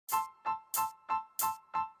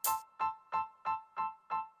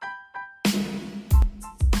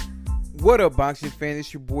What up, boxing fans?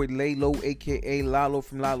 It's your boy Lalo, aka Lalo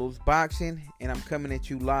from Lalo's Boxing, and I'm coming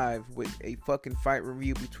at you live with a fucking fight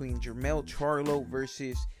review between Jermell Charlo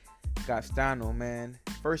versus Castano, man.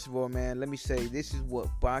 First of all, man, let me say this is what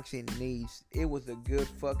boxing needs. It was a good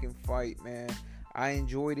fucking fight, man. I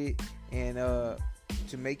enjoyed it, and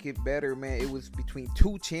to make it better, man, it was between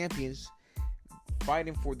two champions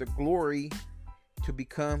fighting for the glory to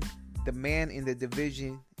become the man in the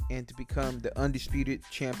division and to become the undisputed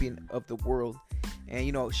champion of the world.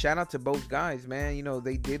 And, shout out to both guys, man.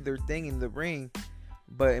 They did their thing in the ring.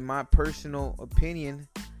 But in my personal opinion,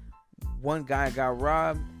 one guy got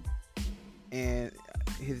robbed, and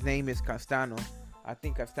his name is Castano. I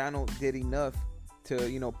think Castano did enough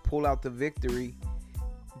to, pull out the victory.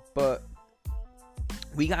 But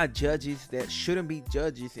we got judges that shouldn't be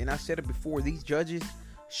judges. And I said it before, these judges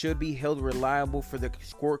should be held reliable for the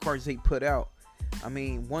scorecards they put out. I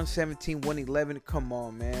mean, 117, 111, come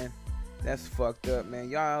on, man. That's fucked up, man.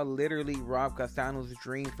 Y'all literally robbed Castano's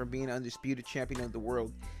dream from being undisputed champion of the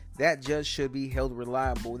world. That judge should be held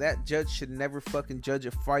reliable. That judge should never fucking judge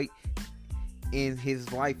a fight in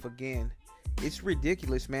his life again. It's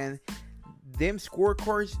ridiculous, man. Them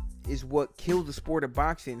scorecards is what killed the sport of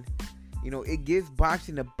boxing. It gives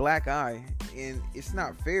boxing a black eye. And it's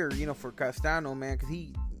not fair, for Castano, man, because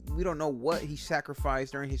we don't know what he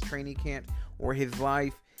sacrificed during his training camp or his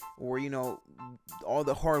life, or all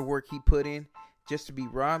the hard work he put in just to be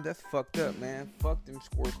robbed. That's fucked up, man. Fuck them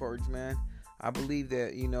scorecards, man. I believe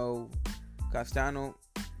that Castano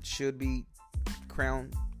should be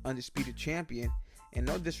crowned undisputed champion. And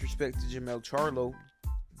no disrespect to Jermell Charlo,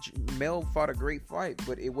 Mel fought a great fight,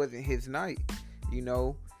 but it wasn't his night.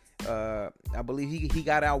 I believe he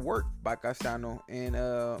got outworked by Castano, and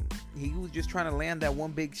he was just trying to land that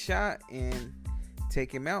one big shot and take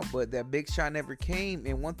him out, but that big shot never came.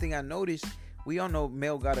 And one thing I noticed, we all know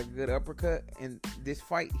Mel got a good uppercut, and this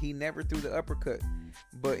fight he never threw the uppercut,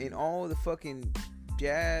 but in all the fucking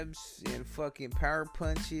jabs and fucking power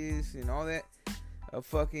punches and all that,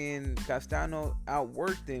 fucking Castano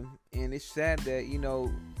outworked him. And it's sad that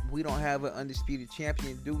we don't have an undisputed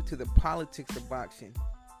champion due to the politics of boxing.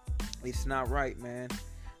 It's not right, man.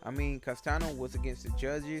 I mean, Castano was against the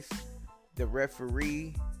judges, the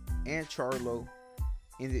referee, and Charlo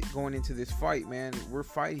going into this fight, man.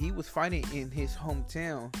 He was fighting in his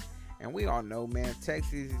hometown, and we all know, man,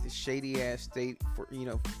 Texas is a shady ass state for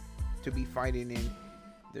to be fighting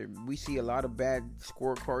in. We see a lot of bad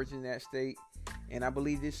scorecards in that state, and I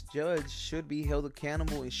believe this judge should be held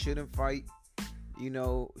accountable and shouldn't fight,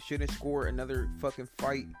 shouldn't score another fucking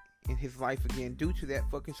fight in his life again due to that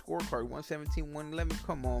fucking scorecard. 117, 111,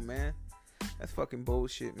 come on, man. That's fucking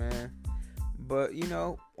bullshit, man. But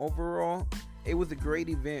overall, it was a great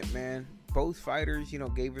event, man. Both fighters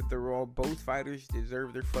gave it their all. Both fighters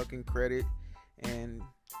deserve their fucking credit. And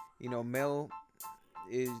Mel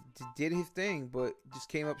did his thing, but just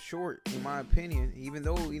came up short, in my opinion. Even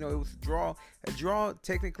though it was a draw. A draw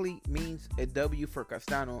technically means a W for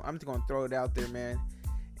Castano. I'm just gonna throw it out there, man.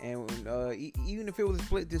 And even if it was a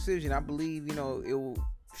split decision, I believe it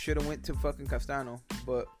should have went to fucking Castano.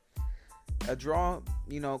 But a draw,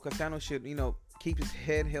 Castano should keep his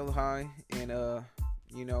head held high. And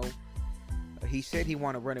he said he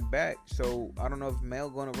want to run it back. So I don't know if Mel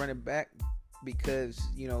gonna run it back, because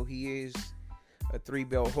he is a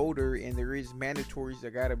 3-belt holder, and there is mandatories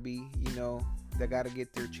that gotta be that gotta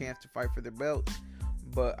get their chance to fight for their belts.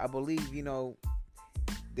 But I believe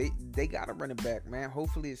they gotta run it back, man.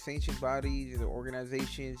 Hopefully the sanctioned bodies, the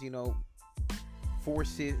organizations,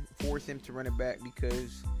 force him to run it back,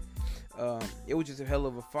 because it was just a hell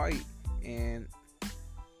of a fight. And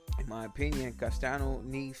in my opinion, Castano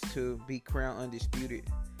needs to be crowned undisputed.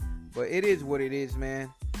 But it is what it is,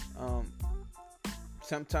 man.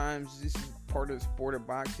 Sometimes this is part of the sport of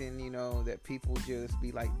boxing, that people just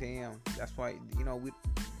be like, damn. That's why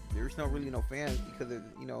there's really no fans, because of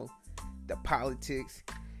the politics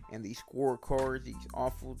and these scorecards, these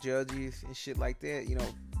awful judges and shit like that.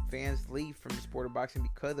 Fans leave from the sport of boxing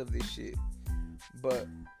because of this shit. But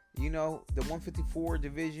the 154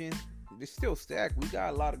 division is still stacked. We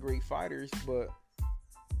got a lot of great fighters, but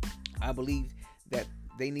I believe that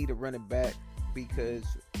they need to run it back, because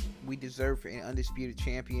we deserve an undisputed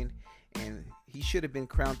champion, and he should have been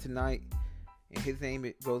crowned tonight. And his name,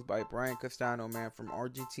 it goes by Brian Castano, man, from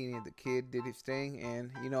Argentina. The kid did his thing,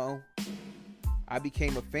 and I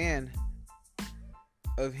became a fan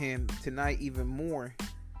of him tonight even more.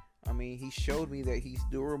 I mean, he showed me that he's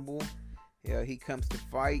durable. Yeah, he comes to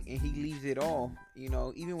fight, and he leaves it all.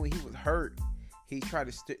 Even when he was hurt, he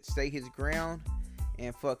tried to stay his ground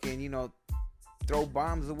and fucking, throw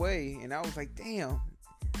bombs away. And I was like, damn,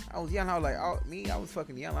 I was yelling. I was like, I was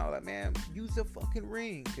fucking yelling. I was like, man, use the fucking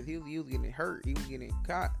ring, because he was getting hurt. He was getting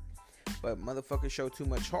caught. But motherfuckers show too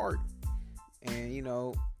much heart, and you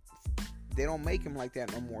know, they don't make him like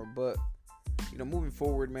that no more. But you know, moving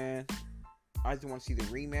forward, man, I just want to see the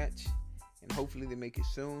rematch, and hopefully they make it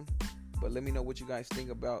soon. But let me know what you guys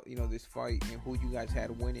think about, you know, this fight and who you guys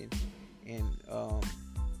had winning, and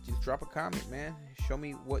just drop a comment, man. Show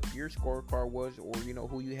me what your scorecard was, or you know,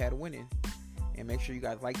 who you had winning. And make sure you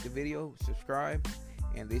guys like the video, subscribe.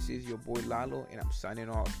 And this is your boy Lalo, and I'm signing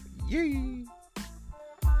off. Yay!